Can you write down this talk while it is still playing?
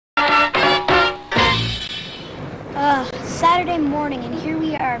Saturday morning, and here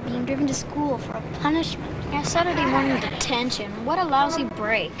we are being driven to school for a punishment. Yeah, Saturday morning detention. What a lousy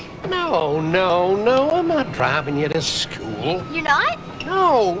break. No, I'm not driving you to school. You're not?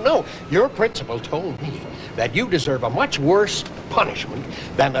 No. Your principal told me that you deserve a much worse punishment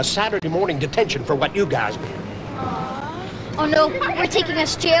than a Saturday morning detention for what you guys did. Oh, no, we're taking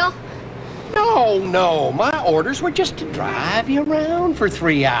us to jail? No, my orders were just to drive you around for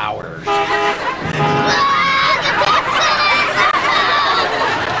 3 hours.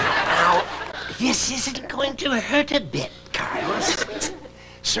 Now, this isn't going to hurt a bit, Carlos.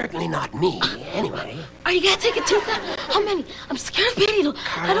 Certainly not me, anyway. Are you gonna take it too far? How many? I'm scared, Betty.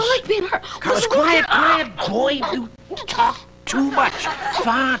 I don't like being hurt. Carlos, quiet, boy. You talk too much,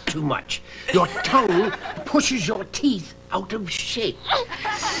 far too much. Your tongue pushes your teeth out of shape.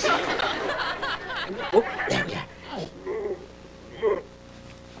 Oh, there we are.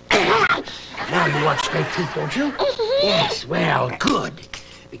 Now you want straight teeth, don't you? Yes, well, good.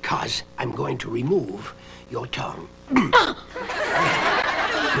 Because I'm going to remove your tongue. You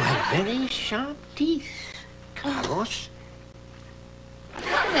have very sharp teeth, Carlos.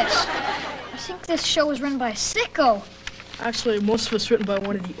 This. I think this show was written by a sicko. Actually, most of it's written by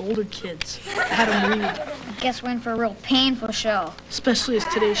one of the older kids. Adam Reed. I guess we're in for a real painful show. Especially as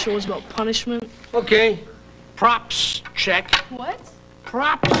today's show is about punishment. Okay. Props check. What?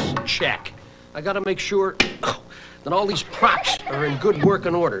 Props check. I gotta make sure that all these props are in good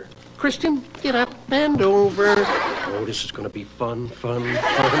working order. Christian, get up, bend over. Oh, this is gonna be fun. What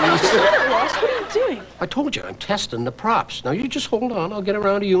are you doing? I told you, I'm testing the props. Now you just hold on, I'll get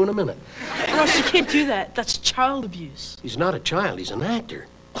around to you in a minute. Ross, you can't do that. That's child abuse. He's not a child, he's an actor.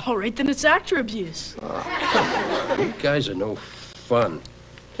 All right, then it's actor abuse. You guys are no fun.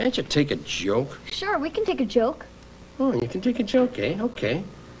 Can't you take a joke? Sure, we can take a joke. Oh, you can take a joke, eh? Okay.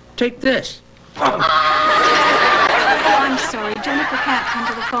 Take this. Oh, I'm sorry. Jennifer can't come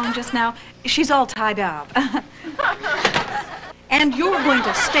to the phone just now. She's all tied up. And you're going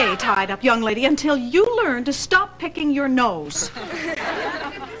to stay tied up, young lady, until you learn to stop picking your nose.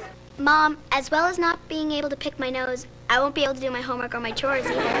 Mom, as well as not being able to pick my nose, I won't be able to do my homework or my chores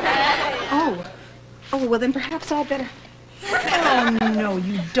either. Oh, well, then perhaps I'd better... Oh, no,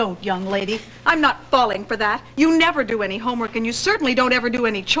 you don't, young lady. I'm not falling for that. You never do any homework, and you certainly don't ever do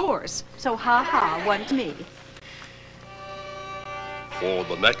any chores. So, ha-ha, one to me. For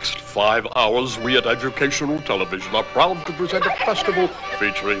the next 5 hours, we at Educational Television are proud to present a festival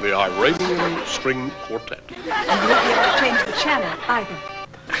featuring the Iranian String Quartet. And you won't be able to change the channel, either.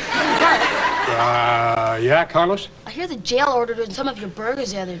 Yeah, Carlos? I hear the jail ordered some of your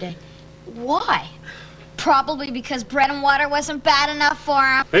burgers the other day. Why? Probably because bread and water wasn't bad enough for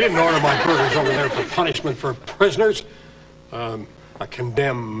him. They didn't order my burgers over there for punishment for prisoners. A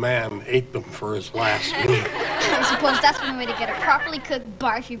condemned man ate them for his last meal. I suppose that's one way to get a properly cooked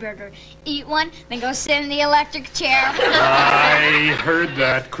barfy burger. Eat one, then go sit in the electric chair. I heard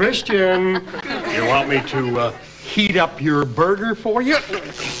that. Christian, you want me to heat up your burger for you?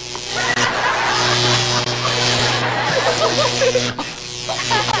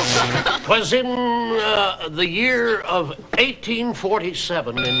 Was in the year of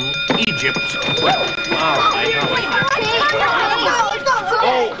 1847 in Egypt.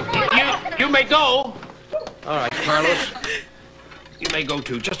 Oh, you may go. All right, Carlos. You may go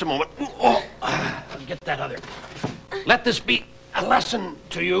too. Just a moment. Oh, I'll get that other. Let this be a lesson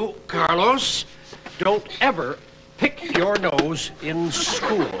to you, Carlos. Don't ever pick your nose in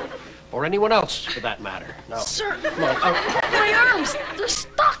school. Or anyone else, for that matter. No. Sir, Come on, my arms, they're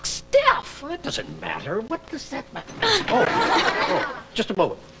stuck stiff. Well, that doesn't matter. What does that matter? Oh, just a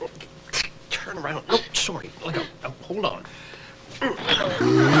moment. Turn around. Oh, sorry. Look out. Now, hold on. You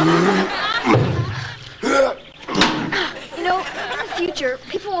know, in the future,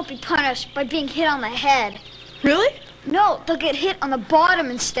 people won't be punished by being hit on the head. Really? No, they'll get hit on the bottom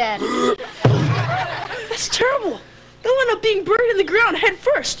instead. That's terrible. They'll end up being buried in the ground head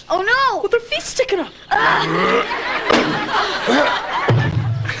first. Oh, no! With their feet sticking up.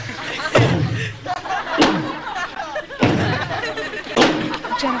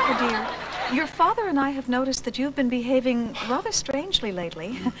 Jennifer, dear, your father and I have noticed that you've been behaving rather strangely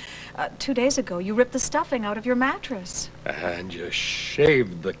lately. 2 days ago, you ripped the stuffing out of your mattress. And you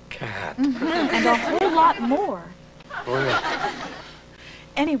shaved the cat. And a whole lot more. Oh, yeah.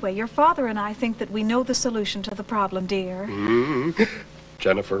 Anyway, your father and I think that we know the solution to the problem, dear.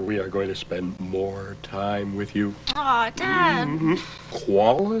 Jennifer, we are going to spend more time with you. Aw, Dad.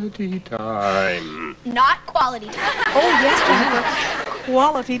 Quality time. Not quality time. Oh, yes, Jennifer.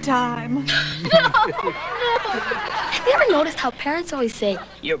 Quality time. Have you ever noticed how parents always say,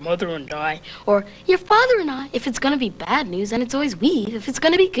 your mother and I, or your father and I, if it's going to be bad news, and it's always we, if it's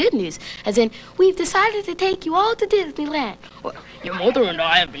going to be good news, as in, we've decided to take you all to Disneyland, or your mother and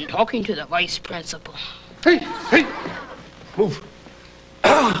I have been talking to the vice principal. Hey, move.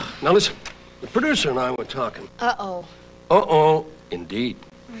 Now listen, the producer and I were talking. Uh-oh. Uh-oh, indeed.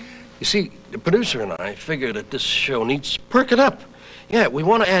 You see, the producer and I figure that this show needs to perk it up. Yeah, we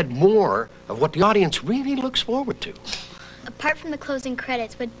want to add more of what the audience really looks forward to. Apart from the closing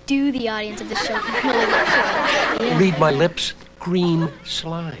credits, what do the audience of the show really look forward to? Read my lips, green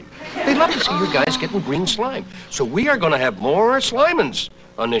slime. They love to see you guys getting green slime. So we are going to have more Slimans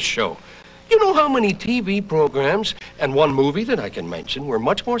on this show. You know how many TV programs and one movie that I can mention were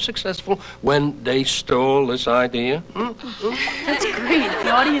much more successful when they stole this idea? That's great.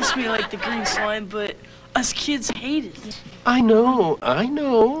 The audience may like the green slime, but us kids hate it. I know.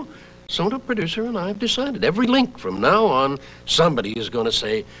 So the producer and I have decided every link from now on, somebody is going to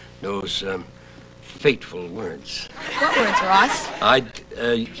say those fateful words. What words, Ross?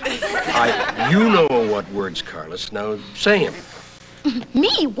 You know what words, Carlos. Now say them.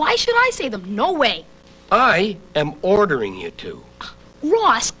 Me? Why should I say them? No way. I am ordering you to.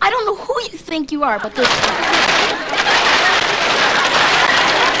 Ross, I don't know who you think you are, but this...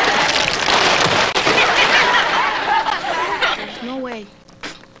 There's no way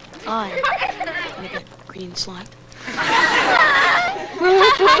I'm gonna get green slime.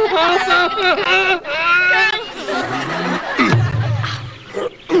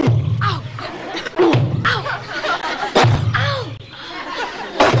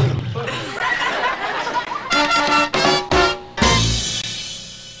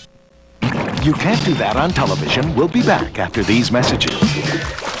 You Can't Do That on Television. We'll be back after these messages.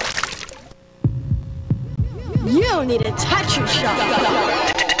 You don't need a Tetris shop.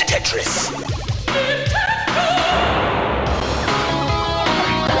 Tetris.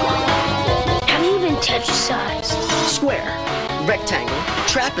 Have you been Tetris-sized? Square, rectangle,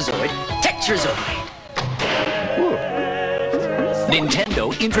 trapezoid, tetrazoid.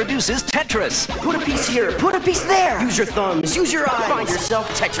 Nintendo introduces Tetris. Put a piece here, put a piece there. Use your thumbs, use your eyes. Find yourself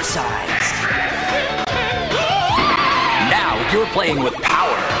Tetris-sized. Now you're playing with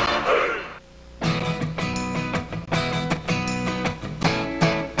power.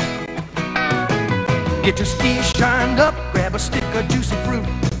 Get your skis shined up, grab a stick of juicy fruit.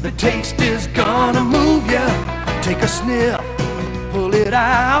 The taste is gonna move ya. Take a sniff, pull it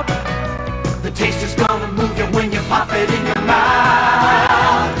out. The taste is gonna move you when you pop it in your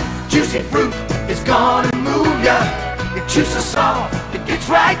mouth. Juicy fruit is gonna move ya. Your juice is soft, it gets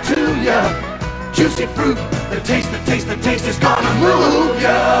right to ya. Juicy fruit, the taste is gonna move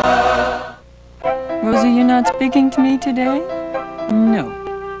ya. Rosie, you're not speaking to me today? No.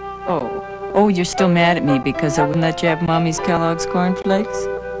 Oh, you're still mad at me because I wouldn't let you have Mommy's Kellogg's cornflakes?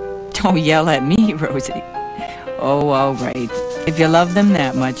 Don't yell at me, Rosie. Oh, all right. If you love them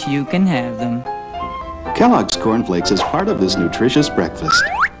that much, you can have them. Kellogg's cornflakes is part of this nutritious breakfast.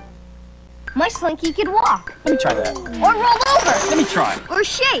 My Slinky could walk. Let me try that. Or roll over. Let me try. Or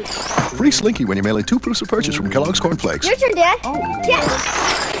shake. Free Slinky when you mail in 2 proofs of purchase from Kellogg's Cornflakes. Your turn, Dad. Oh.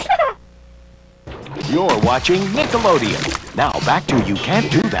 Yes. You're watching Nickelodeon. Now back to You Can't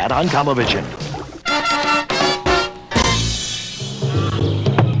Do That on Television.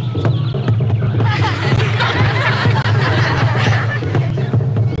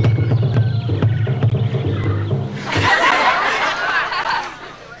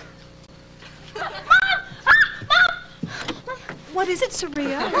 What is it,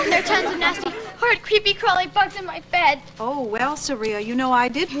 Saria? There are tons of nasty, hard, creepy, crawly bugs in my bed. Oh, well, Saria, you know, I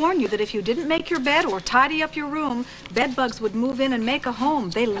did warn you that if you didn't make your bed or tidy up your room, bed bugs would move in and make a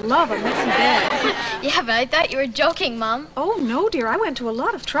home. They love a messy bed. Yeah, but I thought you were joking, Mom. Oh, no, dear. I went to a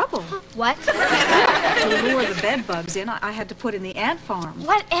lot of trouble. What? To lure the bed bugs in, I had to put in the ant farm.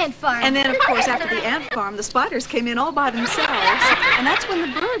 What ant farm? And then, of course, after the ant farm, the spiders came in all by themselves. And that's when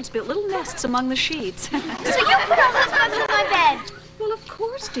the birds built little nests among the sheets. So you put all those bugs in my bed? Well, of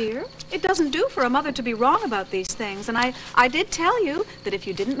course, dear. It doesn't do for a mother to be wrong about these things. And I did tell you that if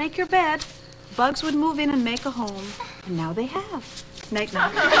you didn't make your bed, bugs would move in and make a home. And now they have.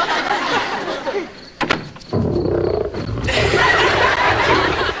 Night-night.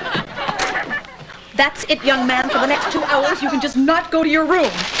 That's it, young man. For the next 2 hours, you can just not go to your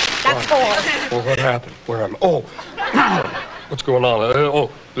room. That's all. Well, what happened? Where am I? Oh, what's going on?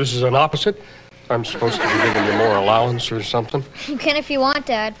 This is an opposite? I'm supposed to be giving you more allowance or something? You can if you want,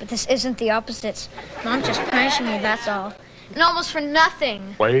 Dad, but this isn't the opposites. Mom's just punishing me, that's all. And almost for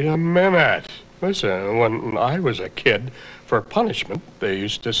nothing. Wait a minute. Listen, when I was a kid, for punishment, they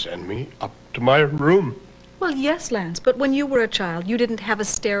used to send me up to my room. Well, yes, Lance, but when you were a child, you didn't have a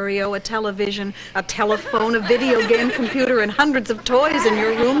stereo, a television, a telephone, a video game computer, and hundreds of toys in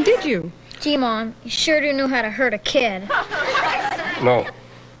your room, did you? Gee, Mom, you sure do know how to hurt a kid. No.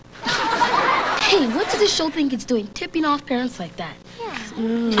 Hey, what does the show think it's doing, tipping off parents like that?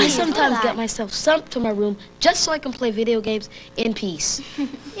 Yeah. I sometimes get myself sent to my room just so I can play video games in peace.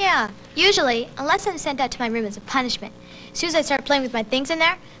 Yeah, usually, unless I'm sent out to my room as a punishment. As soon as I start playing with my things in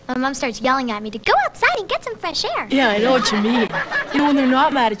there, my mom starts yelling at me to go outside and get some fresh air. Yeah, I know what you mean. You know, when they're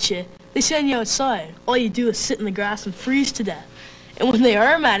not mad at you, they send you outside. All you do is sit in the grass and freeze to death. And when they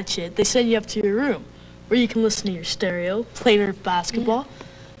are mad at you, they send you up to your room, where you can listen to your stereo, play Nerf basketball. Yeah.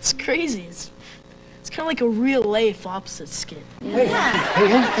 It's crazy. It's kind of like a real-life opposites skit.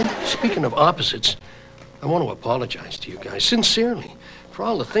 Hey, speaking of opposites, I want to apologize to you guys, sincerely, for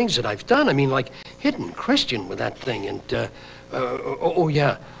all the things that I've done. I mean, like hitting Christian with that thing, and, oh,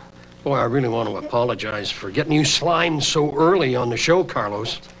 yeah. Boy, I really want to apologize for getting you slimed so early on the show,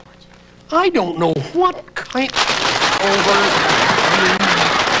 Carlos. I don't know what kind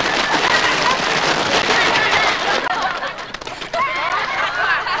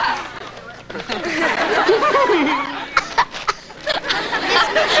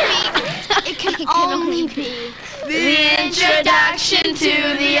It can only be the introduction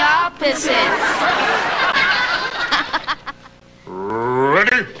to the opposites.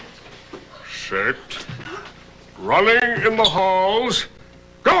 Ready, set, running in the halls,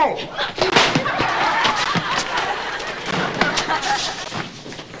 go!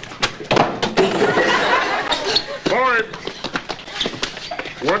 Boy,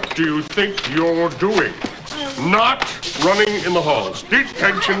 what do you think you're doing? Not running in the halls.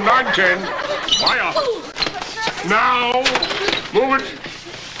 Detention 910. Fire. Now, move it.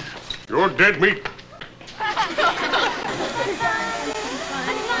 You're dead meat.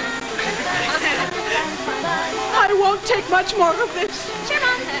 I won't take much more of this. Sure,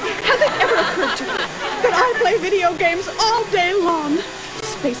 Mom. Has it ever occurred to you that I play video games all day long?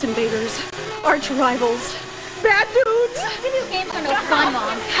 Space Invaders, arch rivals, bad dudes. Video games are no fun,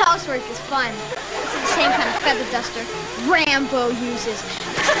 Mom. Housework is fun. This is the same kind of feather duster Rambo uses.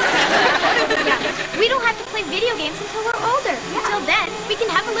 Yeah, we don't have to play video games until we're older. Until then, we can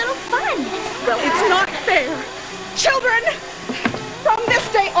have a little fun. Well, it's not fair. Children, from this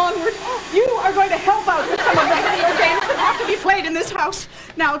day onward, you are going to help out with some of the video games that have to be played in this house.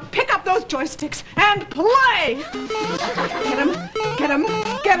 Now, pick up those joysticks and play! Get him, get him,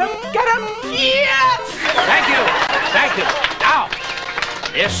 get him, get him! Yes! Thank you. Thank you. Now,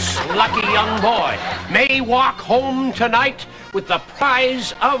 this lucky young boy may walk home tonight with the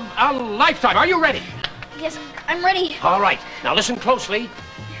prize of a lifetime. Are you ready? Yes, I'm ready. All right. Now listen closely.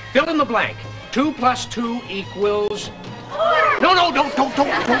 Fill in the blank. 2 plus 2 equals... No, don't help him.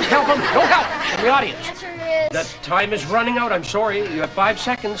 Don't help from the audience. The answer is... The time is running out. I'm sorry. You have 5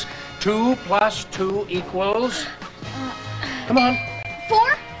 seconds. 2 plus 2 equals... Come on. 4? 4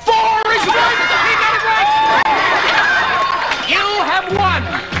 is right! He got it right! You have won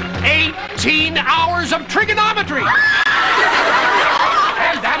 18 hours of trigonometry!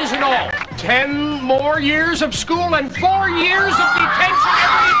 And that isn't all. 10 more years of school and 4 years of detention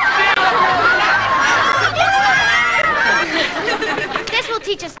every day of your life! This will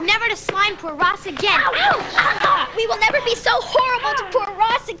teach us never to slime poor Ross again. We will never be so horrible to poor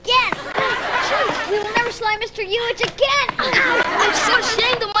Ross again. We will never slime Mr. Ewich again. I'm so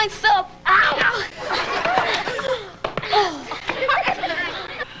ashamed of myself.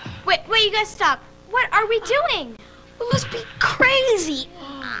 Wait, you guys stop. What are we doing? We must be crazy.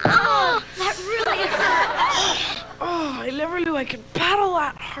 Oh, that really hurt. Oh, I never knew I could paddle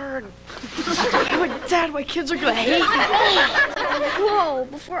that hard. Oh, Dad, my kids are gonna hate me. Whoa,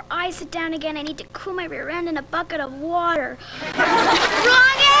 before I sit down again, I need to cool my rear end in a bucket of water.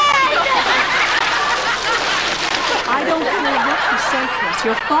 Wrong end! I don't care what you say, Chris.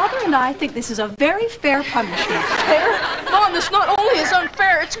 Your father and I think this is a very fair punishment. Fair? Mom, this not only is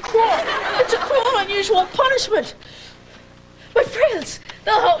unfair, it's cruel. It's a cruel and unusual punishment. My friends,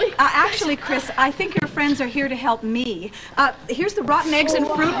 they'll help me. Actually, Chris, I think your friends are here to help me. Here's the rotten eggs and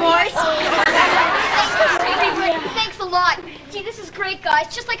fruit, boys. Thanks a lot. Gee, this is great, guys.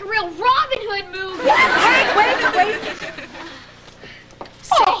 Just like a real Robin Hood movie. Wait.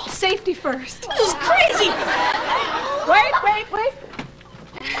 Safety first. This is crazy. Wait.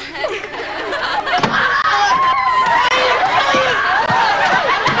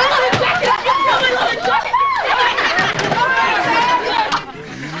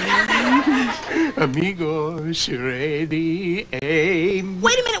 Amigos, ready, aim.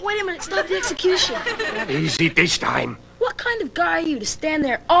 Wait a minute. Stop the execution. Easy this time. What kind of guy are you to stand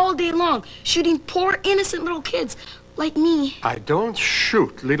there all day long shooting poor, innocent little kids like me? I don't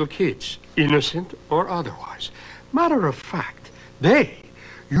shoot little kids, innocent or otherwise. Matter of fact, they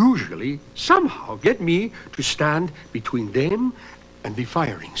usually somehow get me to stand between them and the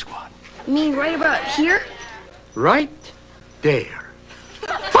firing squad. You mean right about here? Right there.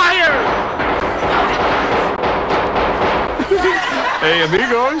 Fire! Hey,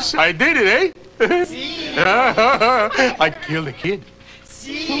 amigos, I did it, eh? I killed a kid.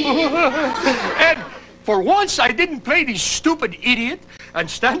 And for once, I didn't play the stupid idiot and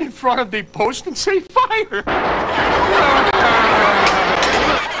stand in front of the post and say fire.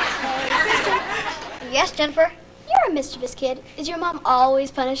 Yes, Jennifer? You're a mischievous kid. Is your mom always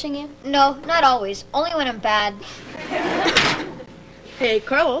punishing you? No, not always. Only when I'm bad. Hey,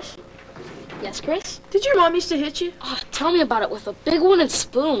 Carlos. Yes, Chris? Did your mom used to hit you? Oh, tell me about it with a big wooden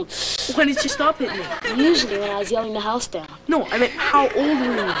spoon. When did she stop hitting you? Usually when I was yelling the house down. No, I meant how old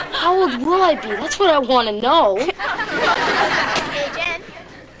were you? How old will I be? That's what I want to know. Hey, Jen.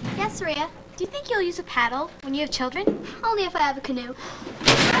 Yes, Rhea. Do you think you'll use a paddle when you have children? Only if I have a canoe.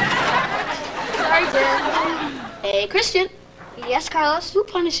 Sorry, Jen. Hey, Christian. Yes, Carlos? Who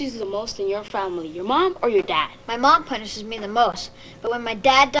punishes you the most in your family, your mom or your dad? My mom punishes me the most. But when my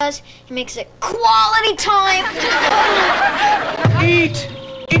dad does, he makes it quality time. Eat!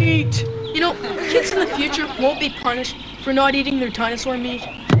 Eat! You know, kids in the future won't be punished for not eating their dinosaur meat.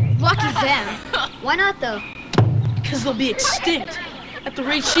 Lucky them. Why not, though? Because they'll be extinct. At the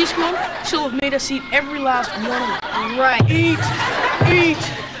rate she's grown, she'll have made us eat every last one of them. Right. Eat! Eat!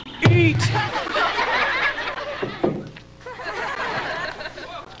 Eat!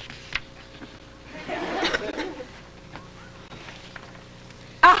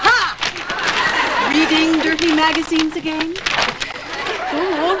 Aha! Reading dirty magazines again?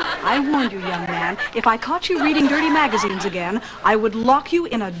 Oh, I warned you, young man. If I caught you reading dirty magazines again, I would lock you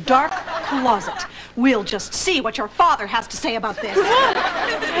in a dark closet. We'll just see what your father has to say about this.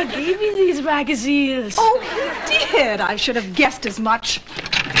 I gave you these magazines. Oh, you did. I should have guessed as much.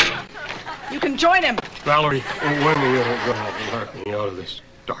 You can join him. Valerie, when are you going to let me out of this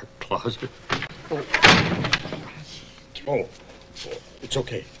dark closet? Oh, it's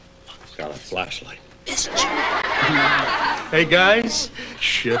okay. Got a flashlight. Hey, guys,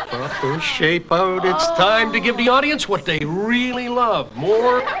 ship up or shape out. It's time to give the audience what they really love.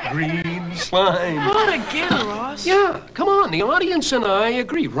 More green slime. Not again, Ross. Yeah, come on. The audience and I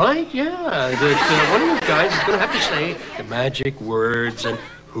agree, right? Yeah, that one of you guys is going to have to say the magic words, and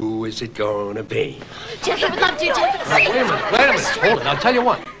who is it going to be? Jen, here we come, dude. Jen, Wait a minute. Hold it. I'll tell you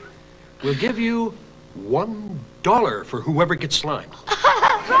what. We'll give you $1 for whoever gets slime.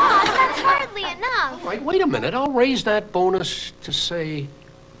 Ross, that's hardly enough. All right, wait a minute. I'll raise that bonus to, say,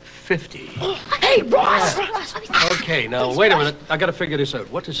 50. Hey, Ross! Okay, now, wait a minute. I got to figure this out.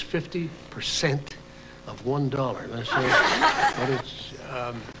 What is 50% of $1? Let's say, what is,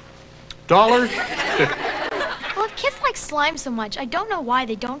 dollar? Well, if kids like slime so much, I don't know why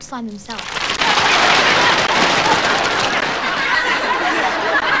they don't slime themselves.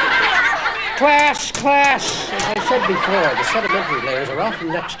 Class! As I said before, the sedimentary layers are often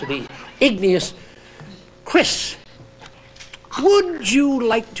next to the igneous. Chris, would you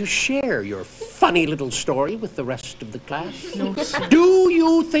like to share your funny little story with the rest of the class? No, sir. Do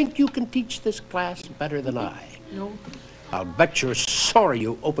you think you can teach this class better than I? No. I'll bet you're sorry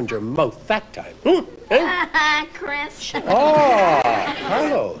you opened your mouth that time. Eh? Chris. Oh,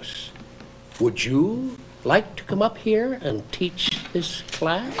 Carlos, would you like to come up here and teach this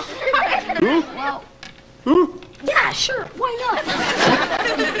class? Well, Yeah, sure. Why not?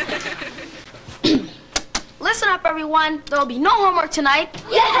 Listen up, everyone. There'll be no homework tonight.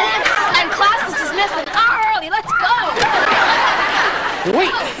 yes! And class is dismissed an hour early. Let's go.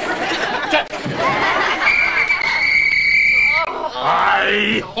 Wait!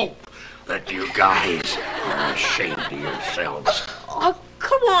 I hope that you guys are ashamed of yourselves. Oh,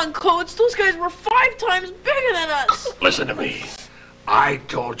 come on, Coach. Those guys were 5 times bigger than us. Listen to me. I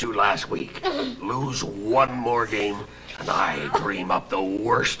told you last week, lose one more game, and I dream up the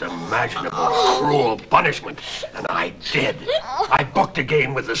worst imaginable cruel punishment. And I did. I booked a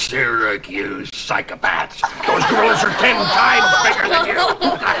game with the Syracuse Psychopaths. Those gorillas are 10 times bigger than you.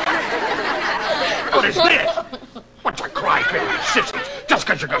 What is this? What's a crybaby sissies just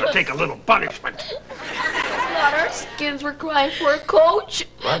because you're going to take a little punishment? Not our skins we're crying for, Coach.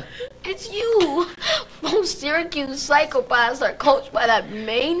 What? It's you. Those Syracuse Psychopaths are coached by that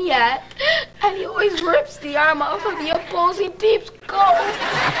maniac, and he always rips the arm off of the opposing team's goal.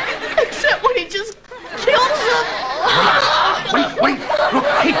 Except when he just kills them. Wait. Look,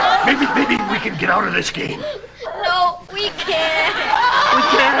 hey, maybe we can get out of this game. No, we can't. We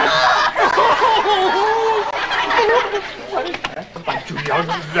can't. I'm too young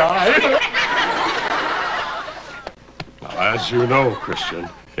to die. Now, as you know, Christian,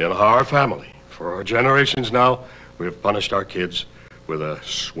 in our family, for generations now, we have punished our kids with a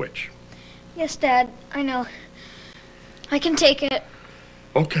switch. Yes, Dad, I know. I can take it.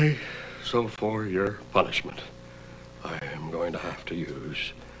 Okay, so for your punishment, I am going to have to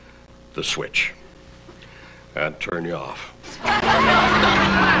use the switch and turn you off.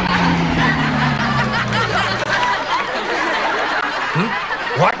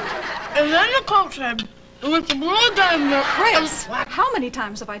 What? And then the coach said, with the blood down there. Chris, how many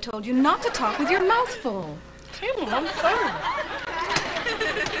times have I told you not to talk with your mouth full? Hey, Mom, sorry.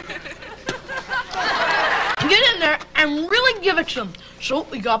 Get in there and really give it to them. So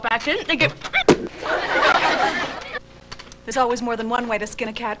we got back in, they get... There's always more than one way to skin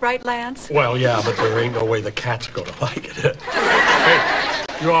a cat, right, Lance? Well, yeah, but there ain't no way the cat's gonna like it. Hey,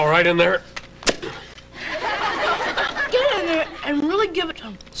 you all right in there? Get in there and really give it to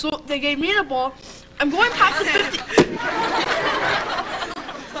them. So they gave me the ball. I'm going past the 50.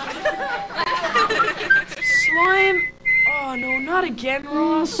 Slime. Oh, no, not again,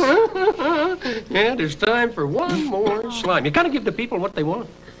 Ross. And it's time for one more slime. You gotta give the people what they want.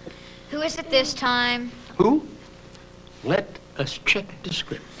 Who is it this time? Who? Let us check the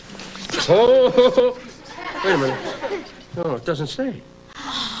script. Oh, wait a minute. No, it doesn't say.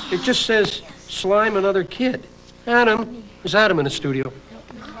 It just says slime another kid. Adam. Is Adam in the studio?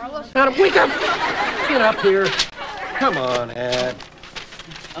 Adam, wake up. Get up here. Come on, Ad.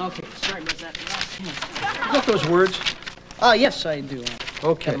 Okay, sorry about that. You got those words? Yes, I do.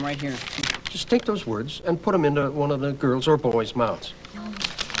 Okay. Have them right here. Just take those words and put them into one of the girls' or boys' mouths.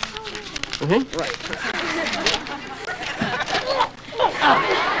 Mm-hmm. Right.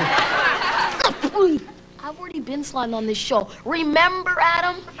 I've already been slimed on this show. Remember,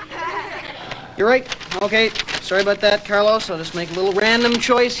 Adam? You're right. Okay, sorry about that, Carlos. I'll just make a little random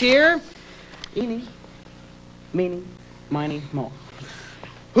choice here. Eeny, meeny, miny, mo.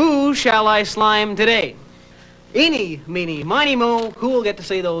 Who shall I slime today? Eeny, meeny, miny, mo. Who will get to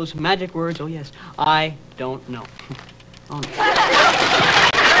say those magic words? Oh, yes. I don't know. Oh, no.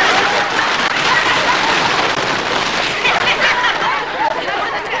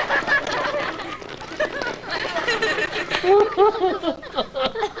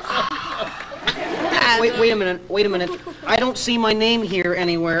 Wait a minute. I don't see my name here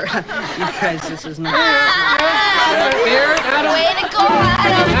anywhere. You guys, this is not fair. Adam. Way to go,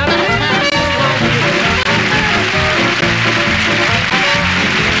 Adam.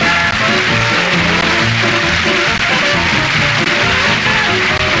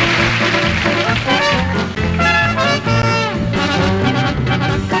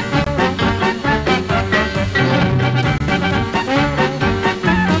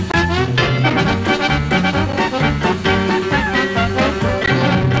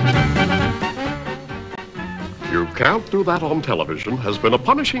 Can't Do That on television has been a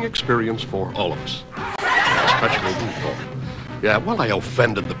punishing experience for all of us. Especially you. Yeah, well, I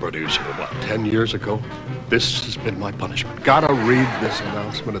offended the producer, 10 years ago? This has been my punishment. Gotta read this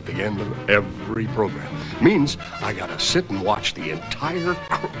announcement at the end of every program. Means I gotta sit and watch the entire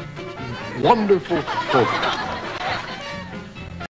wonderful program.